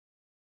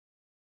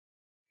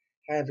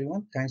Hi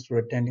everyone, thanks for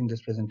attending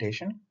this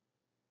presentation.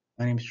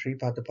 My name is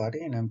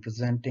Pathapati and I'm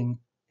presenting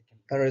a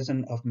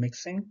comparison of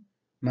mixing,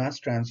 mass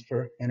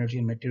transfer, energy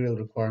and material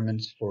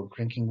requirements for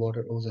drinking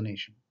water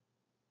ozonation.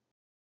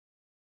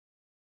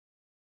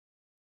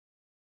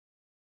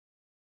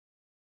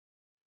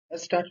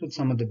 Let's start with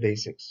some of the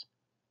basics.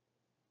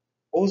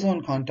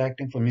 Ozone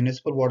contacting for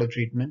municipal water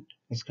treatment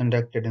is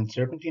conducted in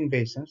serpentine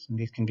basins, and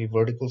these can be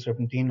vertical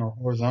serpentine or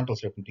horizontal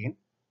serpentine,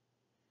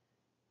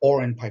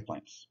 or in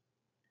pipelines.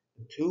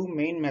 The two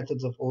main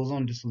methods of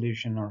ozone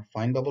dissolution are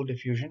fine bubble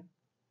diffusion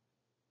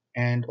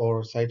and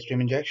or side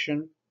stream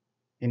injection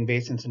in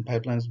basins and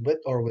pipelines with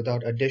or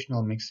without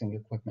additional mixing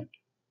equipment.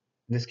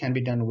 This can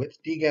be done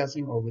with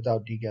degassing or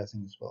without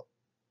degassing as well.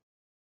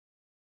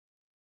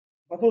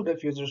 Bubble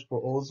diffusers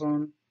for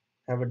ozone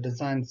have a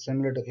design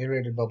similar to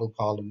aerated bubble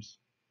columns.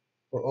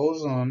 For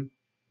ozone,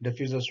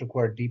 diffusers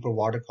require deeper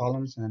water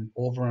columns and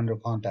over-under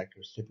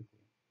contactors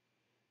typically.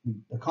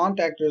 The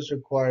contactors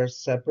require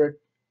separate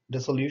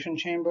dissolution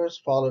chambers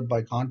followed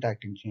by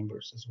contacting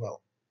chambers as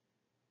well.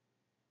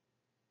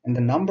 And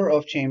the number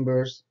of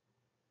chambers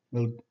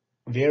will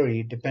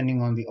vary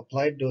depending on the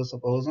applied dose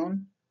of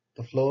ozone,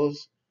 the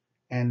flows,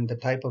 and the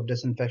type of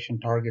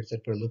disinfection targets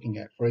that we're looking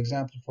at. For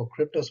example, for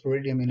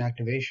cryptosporidium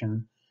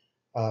inactivation,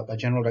 a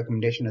general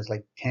recommendation is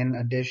like 10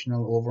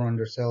 additional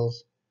over-under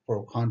cells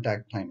for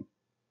contact time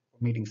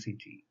for meeting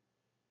CT.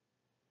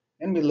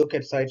 Then we look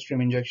at side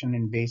stream injection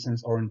in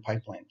basins or in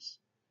pipelines.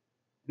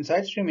 In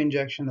side stream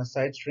injection, a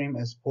side stream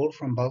is pulled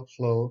from bulk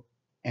flow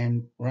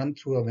and run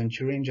through a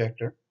Venturi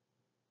injector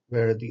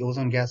where the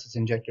ozone gas is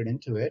injected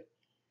into it.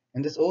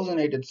 And this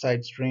ozonated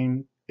side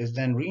stream is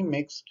then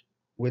remixed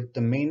with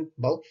the main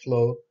bulk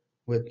flow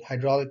with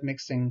hydraulic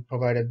mixing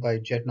provided by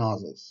jet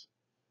nozzles.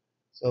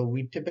 So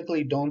we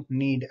typically don't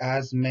need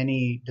as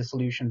many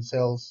dissolution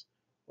cells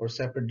or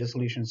separate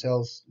dissolution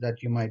cells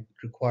that you might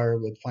require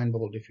with fine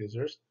bubble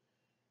diffusers.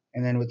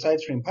 And then with side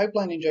stream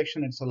pipeline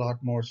injection, it's a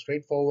lot more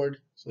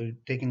straightforward. So you're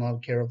taking all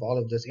care of all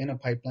of this in a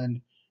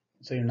pipeline.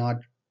 So you're not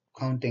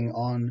counting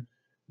on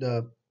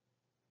the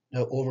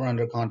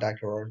over-under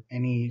contactor or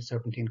any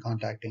serpentine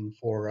contacting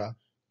for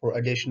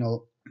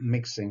additional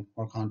mixing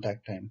or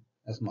contact time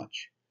as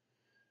much.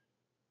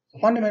 So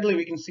fundamentally,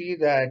 we can see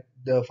that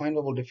the fine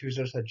bubble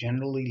diffusers are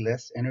generally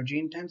less energy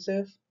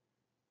intensive,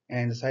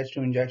 and the side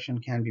stream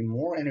injection can be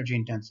more energy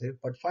intensive,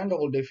 but fine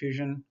bubble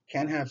diffusion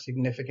can have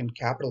significant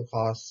capital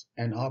costs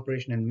and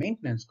operation and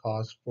maintenance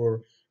costs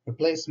for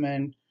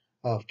replacement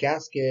of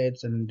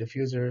gaskets and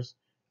diffusers,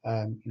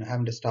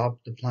 having to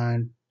stop the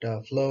plant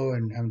flow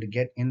and having to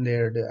get in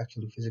there to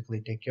actually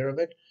physically take care of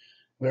it.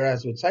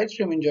 Whereas with side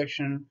stream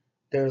injection,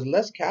 there's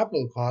less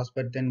capital cost,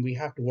 but then we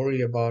have to worry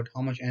about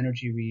how much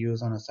energy we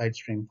use on a side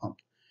stream pump.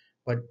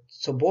 But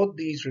so both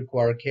these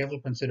require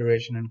careful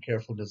consideration and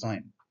careful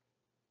design.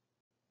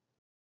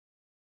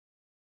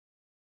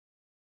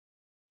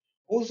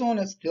 Ozone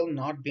has still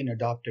not been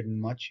adopted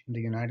much in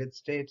the United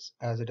States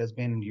as it has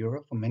been in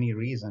Europe for many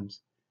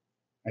reasons,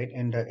 right?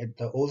 And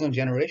the ozone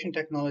generation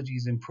technology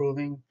is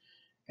improving,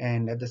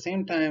 and at the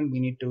same time, we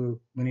need to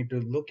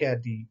look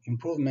at the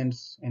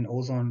improvements in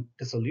ozone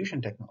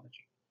dissolution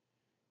technology.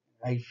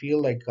 I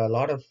feel like a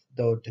lot of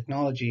the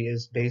technology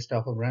is based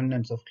off of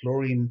remnants of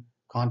chlorine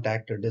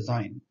contactor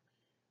design.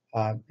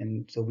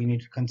 And so we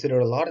need to consider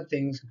a lot of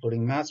things,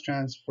 including mass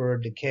transfer,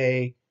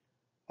 decay,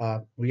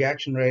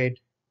 reaction rate,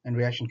 and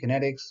reaction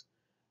kinetics.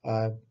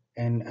 Uh,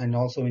 and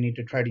also we need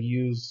to try to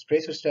use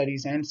tracer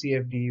studies and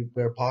CFD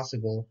where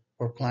possible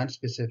for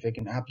plant-specific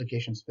and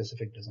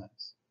application-specific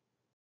designs.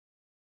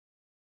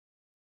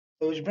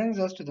 So which brings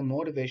us to the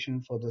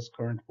motivation for this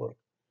current work.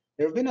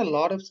 There have been a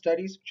lot of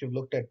studies which have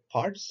looked at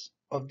parts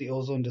of the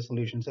ozone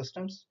dissolution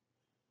systems.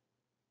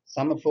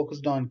 Some have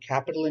focused on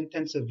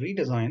capital-intensive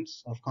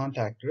redesigns of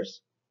contactors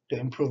to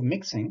improve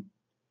mixing,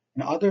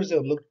 and others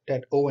have looked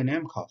at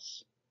O&M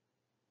costs.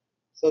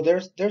 So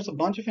there's a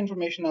bunch of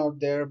information out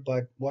there,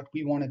 but what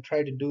we want to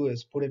try to do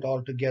is put it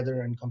all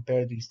together and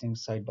compare these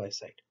things side by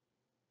side.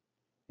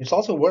 It's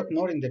also worth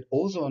noting that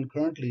ozone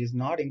currently is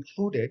not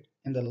included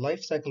in the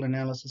life cycle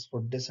analysis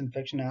for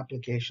disinfection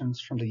applications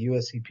from the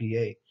US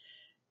EPA.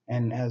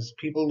 And as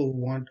people who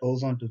want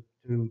ozone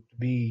to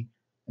be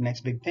the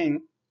next big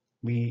thing,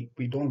 we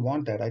don't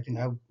want that. I think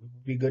it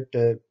would be good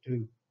to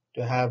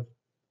have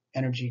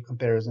energy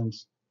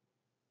comparisons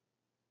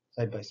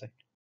side by side.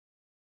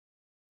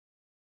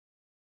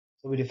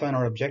 So we define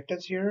our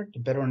objectives here to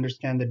better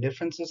understand the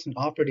differences in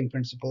operating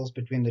principles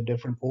between the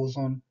different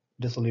ozone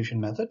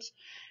dissolution methods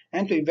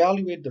and to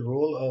evaluate the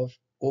role of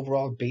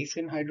overall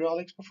basin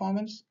hydraulics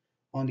performance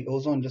on the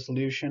ozone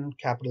dissolution,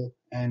 capital,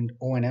 and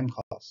O&M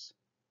costs.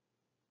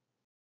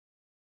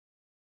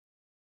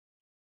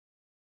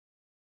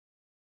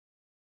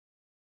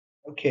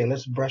 Okay,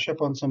 let's brush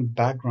up on some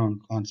background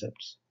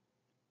concepts.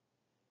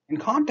 In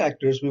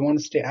contactors, we want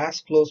to stay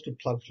as close to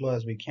plug flow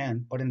as we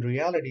can, but in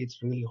reality,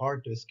 it's really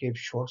hard to escape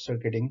short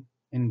circuiting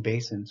in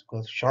basins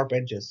because sharp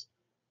edges,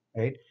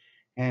 right?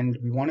 And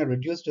we want to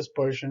reduce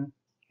dispersion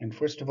And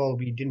first of all,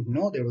 we didn't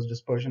know there was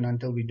dispersion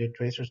until we did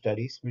tracer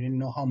studies. We didn't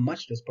know how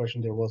much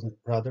dispersion there was,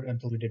 rather,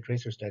 until we did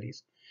tracer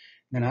studies.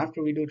 Then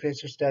after we do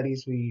tracer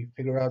studies, we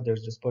figure out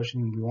there's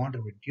dispersion and we want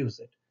to reduce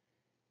it.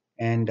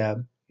 And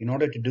in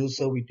order to do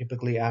so, we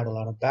typically add a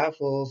lot of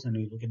baffles and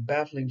we look at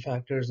baffling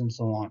factors and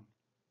so on.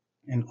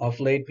 And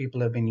of late,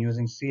 people have been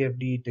using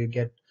CFD to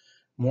get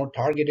more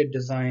targeted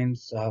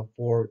designs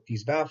for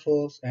these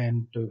baffles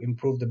and to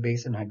improve the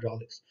basin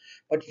hydraulics.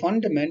 But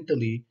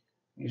fundamentally,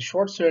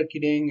 short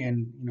circuiting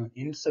and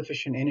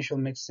insufficient initial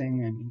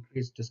mixing and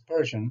increased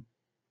dispersion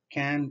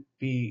can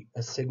be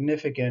a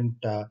significant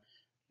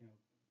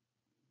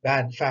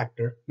bad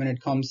factor when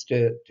it comes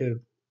to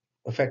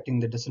affecting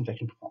the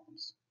disinfecting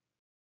performance.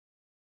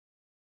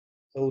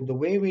 So the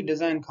way we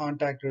design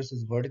contactors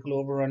is vertical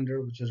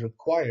over-under, which is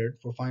required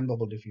for fine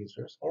bubble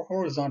diffusers, or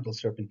horizontal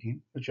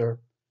serpentine, which are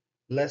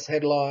less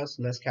head loss,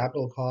 less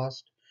capital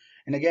cost.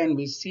 And again,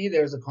 we see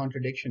there's a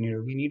contradiction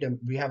here.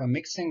 We have a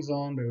mixing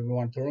zone where we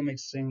want thorough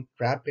mixing,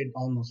 rapid,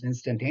 almost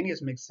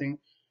instantaneous mixing,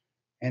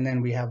 and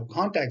then we have a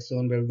contact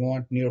zone where we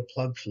want near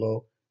plug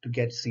flow to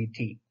get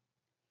CT.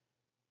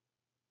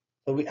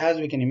 So as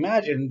we can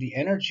imagine, the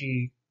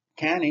energy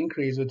can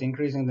increase with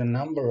increasing the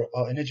number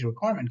of energy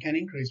requirement can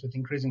increase with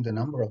increasing the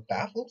number of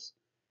baffles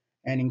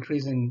and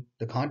increasing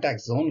the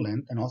contact zone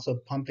length and also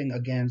pumping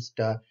against,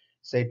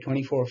 say,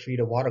 24 feet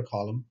of water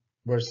column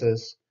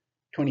versus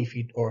 20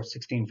 feet or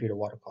 16 feet of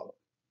water column.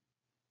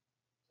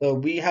 So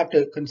we have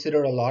to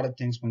consider a lot of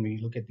things when we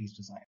look at these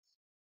designs.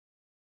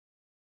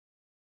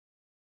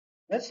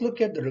 Let's look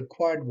at the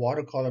required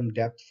water column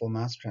depth for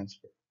mass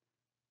transfer.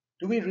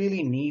 Do we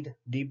really need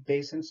deep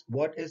basins?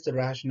 What is the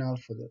rationale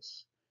for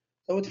this?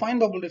 So with fine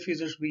bubble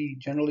diffusers, we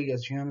generally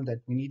assume that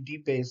we need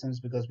deep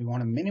basins because we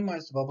want to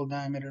minimize the bubble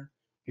diameter.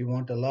 We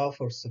want to allow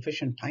for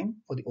sufficient time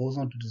for the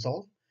ozone to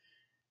dissolve.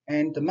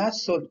 And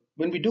so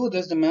when we do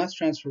this, the mass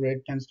transfer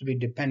rate tends to be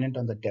dependent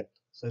on the depth.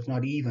 So it's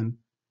not even.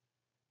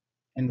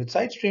 And with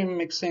side stream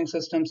mixing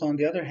systems, on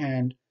the other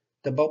hand,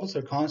 the bubbles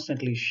are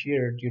constantly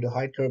sheared due to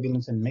high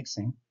turbulence and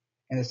mixing.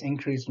 And this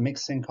increased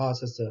mixing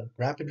causes the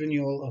rapid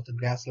renewal of the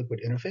gas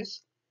liquid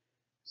interface.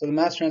 So the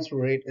mass transfer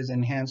rate is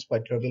enhanced by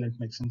turbulent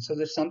mixing. So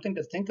there's something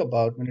to think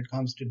about when it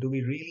comes to, do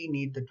we really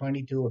need the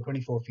 22 or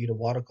 24 feet of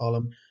water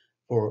column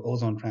for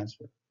ozone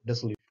transfer,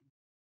 dissolution?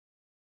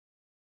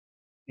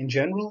 In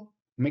general,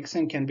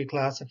 mixing can be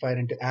classified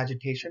into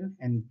agitation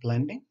and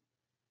blending.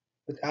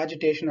 With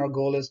agitation, our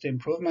goal is to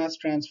improve mass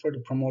transfer to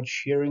promote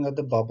shearing of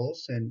the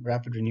bubbles and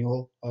rapid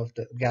renewal of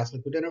the gas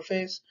liquid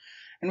interface.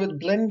 And with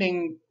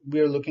blending, we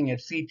are looking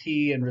at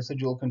CT and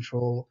residual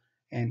control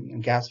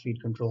and gas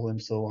feed control and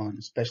so on,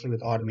 especially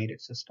with automated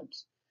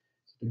systems.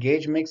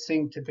 Gauge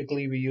mixing,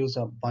 typically we use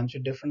a bunch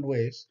of different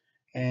ways.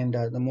 And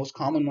the most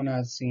common one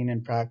I've seen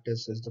in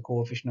practice is the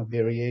coefficient of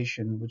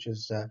variation, which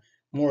is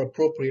more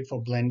appropriate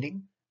for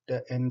blending.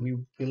 And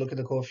we look at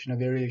the coefficient of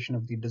variation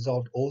of the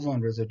dissolved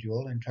ozone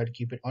residual and try to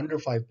keep it under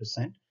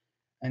 5%.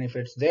 And if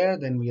it's there,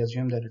 then we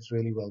assume that it's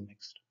really well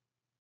mixed.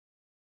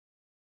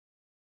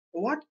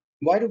 What?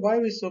 Why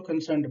are we so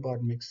concerned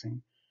about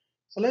mixing?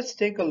 So let's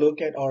take a look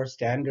at our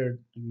standard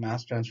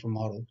mass transfer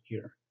model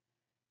here.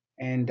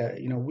 And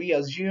we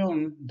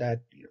assume that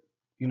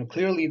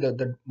clearly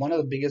the one of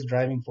the biggest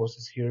driving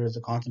forces here is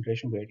the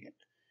concentration gradient.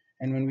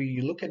 And when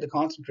we look at the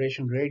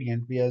concentration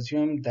gradient, we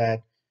assume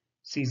that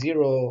C0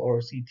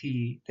 or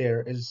CT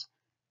there is,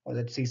 or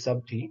that C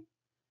sub T,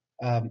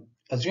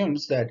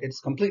 assumes that it's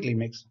completely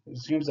mixed. It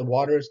assumes the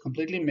water is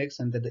completely mixed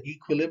and that the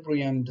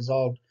equilibrium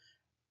dissolved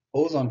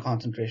ozone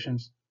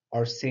concentrations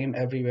are same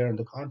everywhere in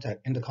the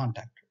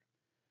contactor.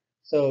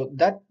 So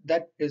that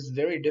is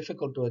very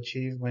difficult to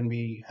achieve when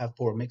we have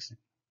poor mixing.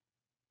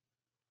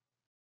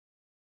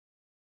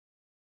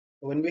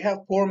 When we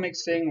have poor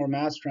mixing or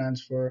mass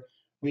transfer,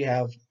 we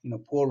have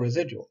poor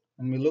residual.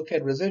 When we look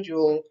at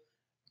residual,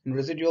 and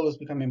residual has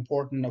become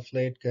important of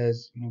late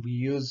because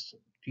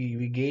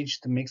we gauge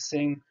the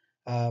mixing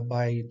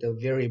by the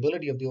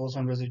variability of the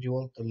ozone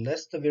residual. The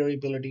less the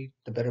variability,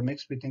 the better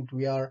mix we think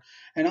we are.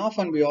 And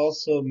often we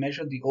also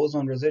measure the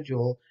ozone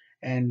residual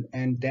and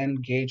then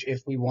gauge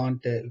if we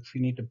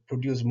need to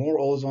produce more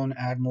ozone,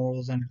 add more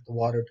ozone to the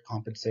water to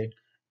compensate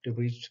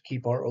to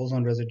keep our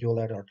ozone residual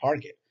at our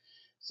target.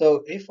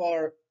 So if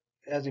our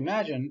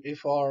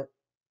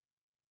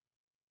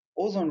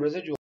ozone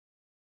residual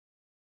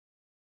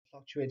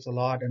fluctuates a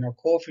lot and our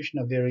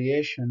coefficient of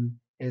variation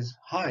is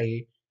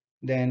high,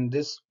 then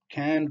this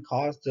can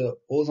cause the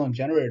ozone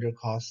generator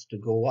costs to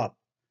go up.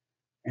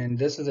 And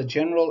this is a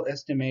general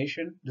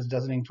estimation. This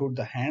doesn't include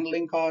the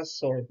handling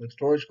costs or the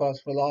storage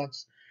costs for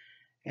lots.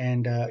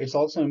 And it's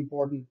also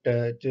important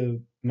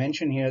to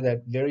mention here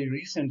that very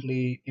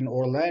recently in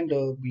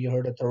Orlando, we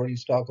heard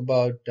authorities talk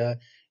about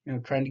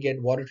trying to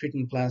get water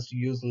treatment plants to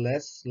use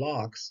less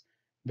locks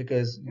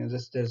because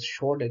there's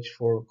shortage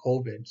for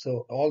COVID.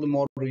 So all the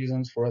more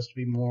reasons for us to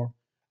be more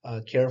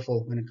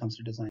careful when it comes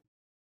to design.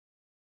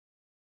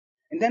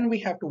 And then we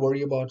have to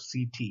worry about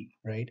CT,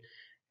 right?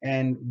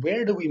 And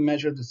where do we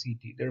measure the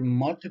CT? There are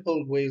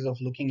multiple ways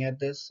of looking at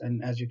this.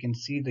 And as you can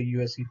see, the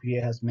US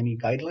EPA has many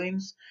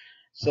guidelines.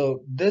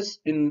 So this,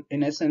 in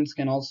essence,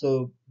 can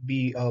also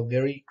be a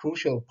very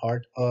crucial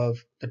part of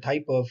the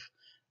type of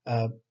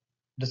uh,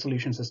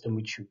 dissolution system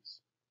we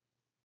choose.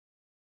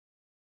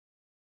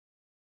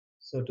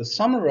 So to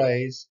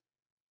summarize,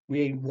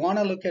 we want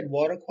to look at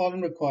water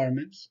quality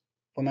requirements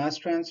for mass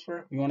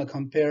transfer. We want to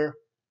compare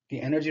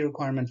the energy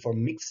requirement for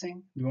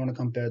mixing. We want to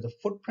compare the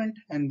footprint,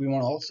 and we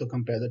want to also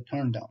compare the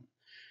turndown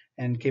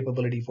and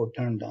capability for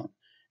turndown.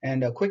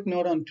 And a quick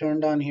note on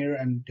turndown here,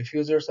 and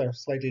diffusers are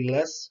slightly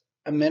less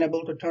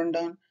amenable to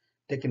turndown.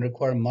 They can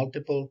require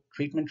multiple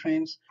treatment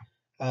trains,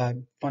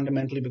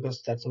 fundamentally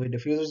because that's the way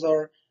diffusers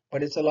are.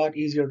 But it's a lot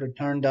easier to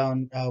turn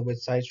down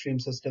with side stream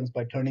systems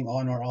by turning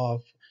on or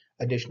off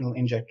additional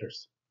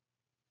injectors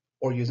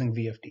or using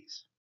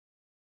VFDs.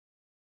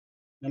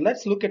 Now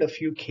let's look at a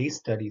few case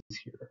studies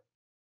here.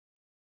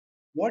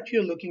 What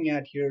you're looking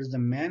at here is the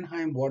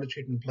Mannheim water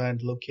treatment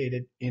plant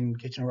located in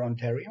Kitchener,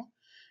 Ontario.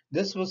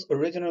 This was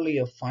originally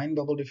a fine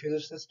bubble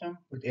diffuser system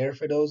with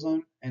air-fed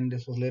ozone, and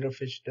this was later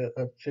switched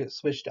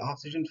to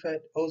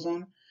oxygen-fed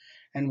ozone,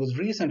 and was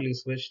recently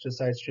switched to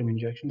side stream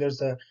injection.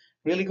 There's a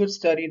really good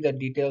study that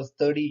details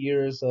 30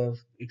 years of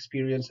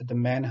experience at the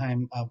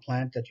Mannheim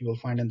plant that you will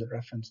find in the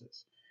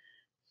references.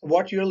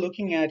 What you're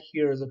looking at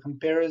here is a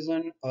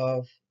comparison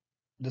of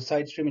the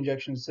side stream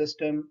injection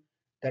system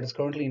that is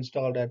currently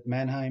installed at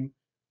Mannheim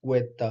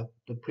with the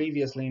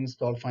previously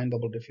installed fine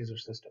bubble diffuser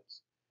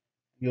systems.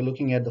 You're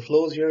looking at the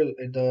flows here,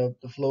 the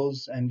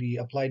flows and the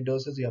applied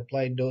doses. The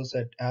applied dose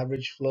at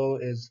average flow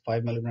is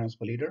 5 milligrams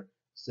per liter.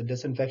 It's a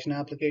disinfection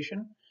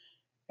application.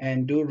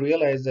 And do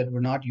realize that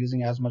we're not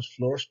using as much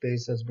floor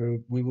space as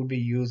we would be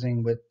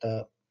using with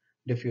the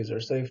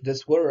diffuser. So if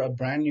this were a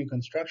brand new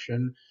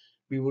construction,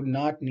 we would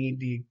not need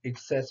the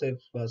excessive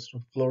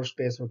floor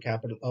space or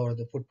capital or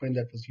the footprint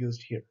that was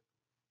used here.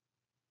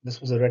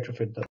 This was a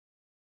retrofit though.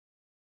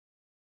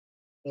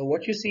 So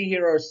what you see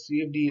here are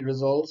CFD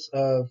results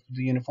of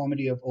the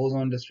uniformity of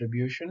ozone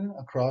distribution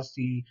across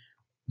the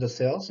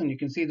cells, and you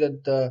can see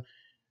that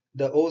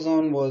the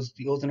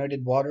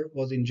ozonated water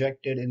was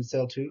injected in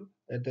cell 2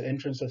 at the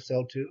entrance of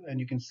cell 2, and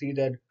you can see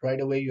that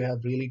right away you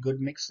have really good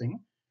mixing.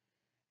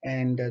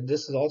 And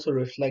this is also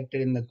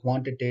reflected in the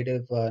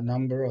quantitative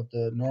number of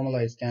the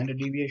normalized standard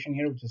deviation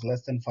here, which is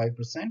less than 5%,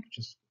 which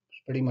is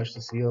pretty much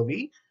the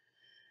COV.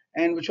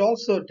 And which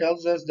also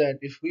tells us that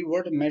if we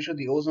were to measure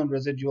the ozone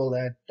residual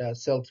at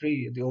cell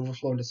 3, the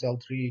overflow into cell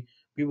 3,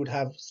 we would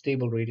have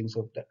stable readings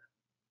of that.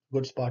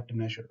 Good spot to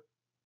measure.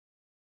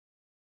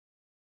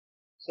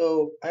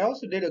 So I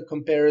also did a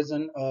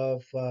comparison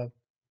of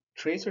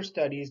tracer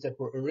studies that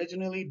were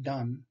originally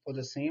done for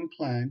the same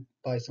plant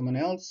by someone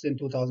else in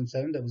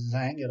 2007. That was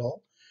Zhang et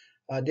al.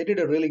 They did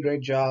a really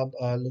great job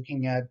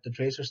looking at the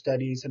tracer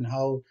studies and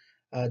how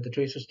the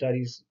tracer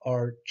studies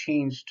are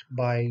changed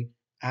by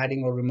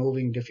adding or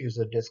removing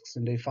diffuser disks.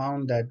 And they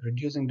found that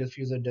reducing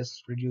diffuser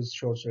disks reduced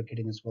short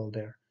circuiting as well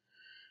there.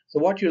 So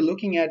what you're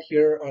looking at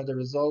here are the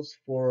results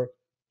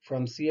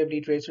from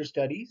CFD tracer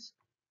studies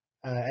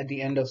at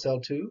the end of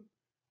cell 2.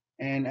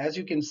 And as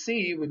you can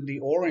see with the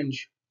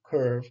orange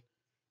curve,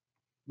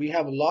 we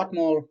have a lot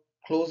more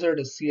closer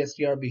to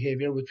CSTR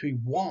behavior, which we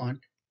want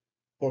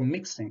for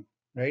mixing,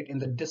 right? In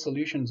the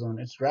dissolution zone,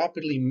 it's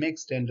rapidly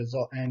mixed and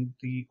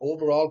the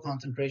overall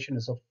concentration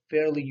is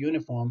fairly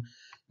uniform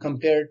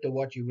compared to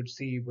what you would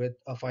see with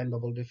a fine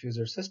bubble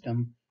diffuser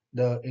system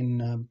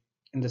in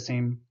the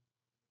same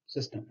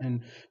system.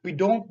 And we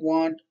don't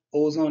want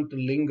ozone to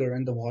linger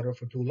in the water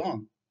for too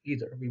long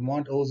either. We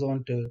want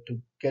ozone to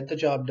get the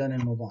job done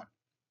and move on.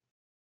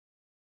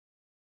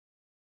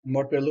 And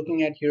what we're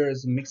looking at here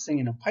is mixing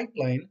in a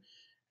pipeline,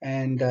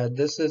 and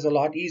this is a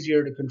lot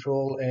easier to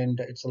control, and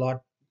it's a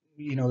lot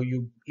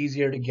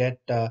easier to get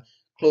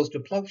close to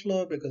plug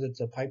flow because it's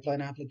a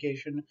pipeline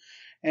application.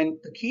 And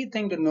the key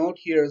thing to note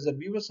here is that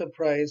we were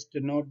surprised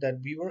to note that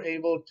we were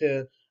able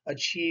to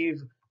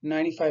achieve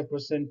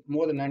 95%,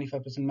 more than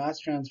 95% mass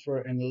transfer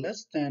and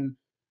less than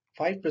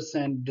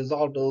 5%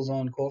 dissolved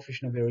ozone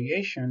coefficient of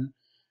variation,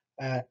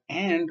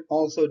 and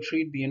also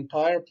treat the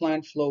entire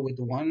plant flow with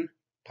one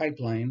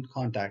pipeline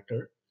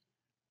contactor,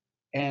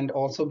 and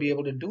also be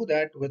able to do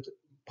that with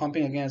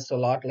pumping against a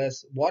lot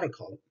less water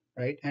column,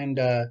 right? And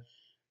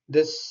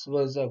this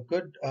was a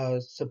good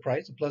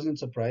surprise, a pleasant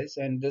surprise,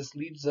 and this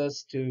leads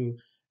us to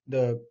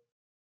the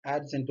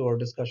adds into our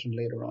discussion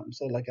later on.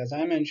 So like as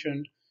I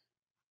mentioned,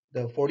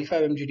 the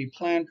 45 mgd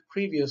plant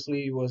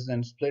previously was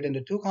then split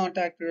into two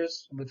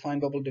contactors with fine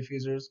bubble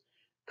diffusers.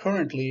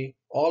 Currently,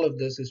 all of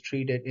this is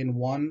treated in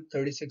one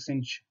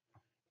 36-inch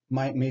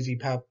Mazy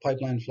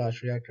pipeline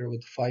flash reactor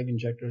with 5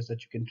 injectors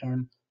that you can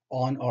turn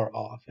on or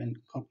off. And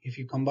if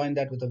you combine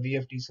that with a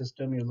VFD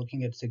system, you're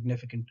looking at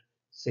significant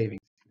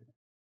savings.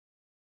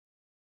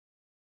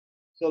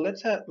 So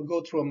let's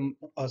go through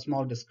a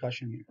small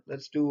discussion here.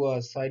 Let's do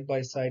a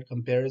side-by-side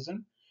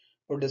comparison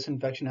for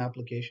disinfection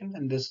application,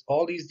 and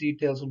all these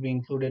details will be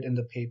included in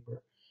the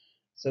paper.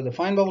 So the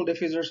fine bubble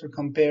diffusers are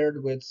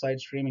compared with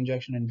side stream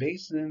injection in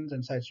basins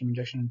and side stream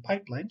injection in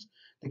pipelines.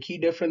 The key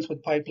difference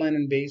with pipeline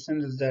and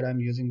basins is that I'm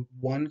using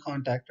one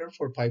contactor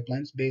for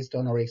pipelines based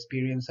on our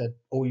experience at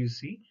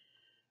OUC.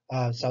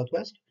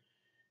 southwest,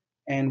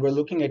 and we're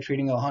looking at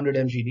treating 100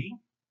 mgd.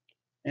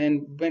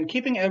 And when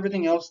keeping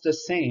everything else the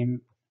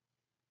same,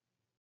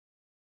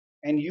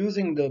 and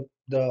using the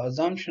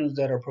assumptions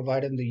that are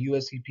provided in the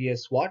US EPA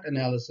SWOT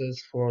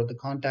analysis for the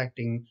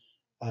contacting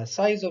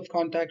size of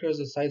contactors,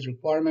 the size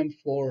requirement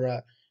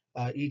for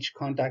each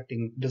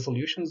contacting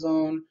dissolution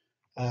zone,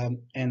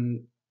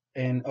 and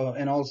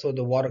also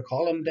the water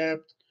column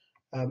depth.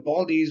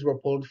 All these were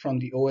pulled from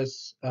the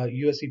US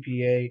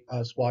EPA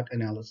SWOT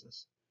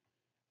analysis.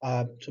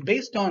 So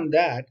based on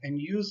that, and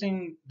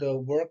using the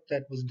work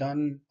that was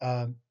done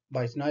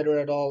by Snyder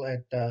et al.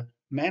 At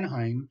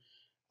Mannheim,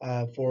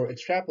 for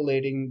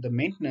extrapolating the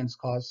maintenance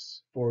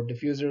costs for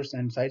diffusers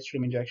and side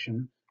stream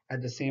injection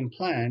at the same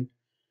plant,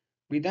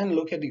 we then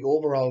look at the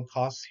overall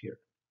costs here.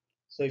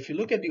 So if you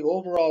look at the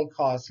overall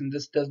costs, and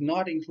this does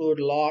not include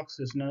locks,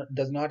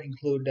 does not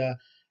include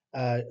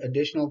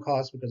additional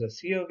costs because of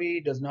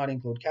COV, does not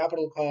include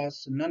capital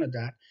costs, none of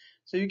that.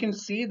 So you can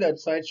see that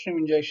side stream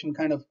injection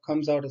kind of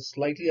comes out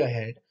slightly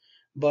ahead,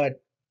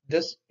 but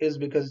this is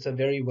because it's a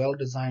very well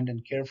designed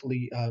and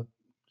carefully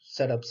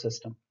set up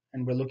system.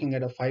 And we're looking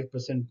at a 5%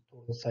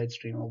 total side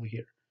stream over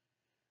here.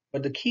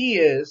 But the key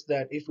is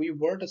that if we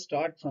were to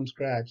start from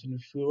scratch and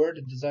if we were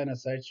to design a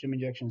side stream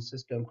injection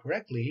system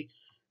correctly,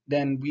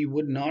 then we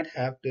would not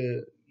have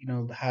to,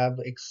 have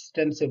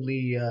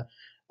extensively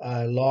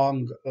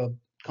long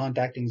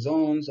contacting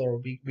zones, or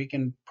we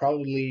can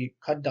probably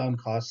cut down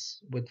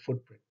costs with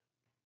footprint.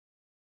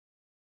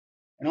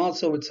 And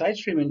also with side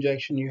stream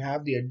injection, you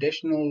have the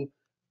additional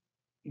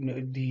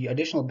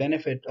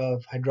benefit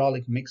of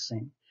hydraulic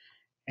mixing.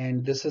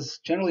 And this is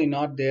generally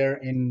not there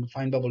in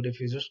fine bubble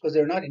diffusers because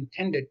they're not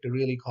intended to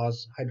really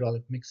cause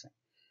hydraulic mixing.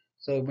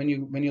 So when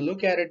you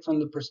look at it from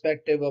the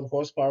perspective of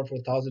horsepower per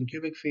 1,000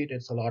 cubic feet,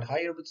 it's a lot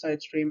higher with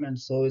side stream, and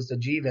so is the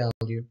G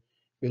value.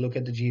 We look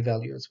at the G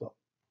value as well.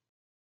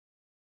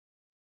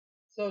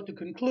 So to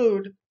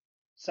conclude,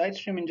 side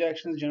stream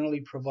injections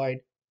generally provide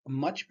a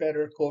much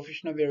better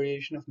coefficient of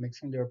variation of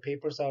mixing. There are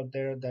papers out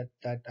there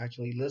that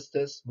actually list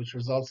this, which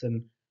results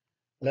in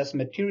less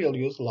material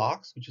use,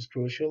 locks, which is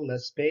crucial,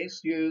 less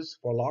space use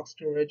for lock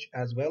storage,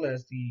 as well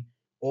as the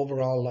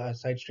overall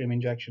side stream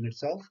injection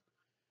itself.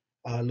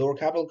 Lower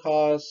capital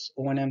costs,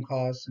 O&M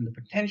costs, and the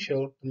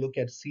potential to look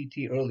at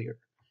CT earlier.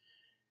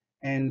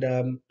 And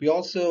we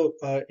also,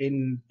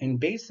 in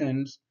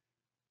basins,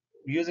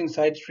 using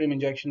side stream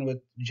injection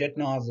with jet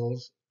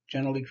nozzles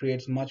generally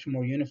creates much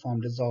more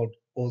uniform dissolved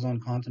ozone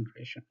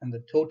concentration. And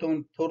the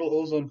total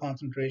ozone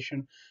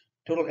concentration,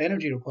 total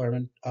energy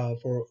requirement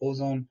for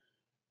ozone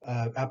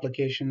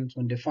applications,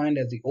 when defined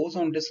as the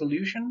ozone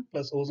dissolution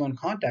plus ozone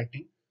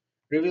contacting,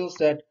 reveals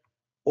that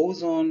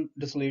ozone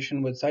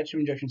dissolution with side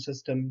stream injection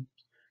system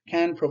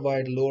can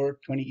provide lower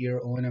 20-year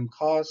O&M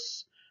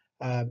costs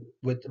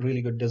with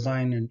really good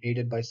design and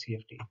aided by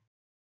CFD.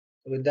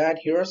 So with that,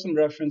 here are some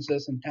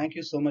references, and thank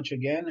you so much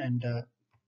again, and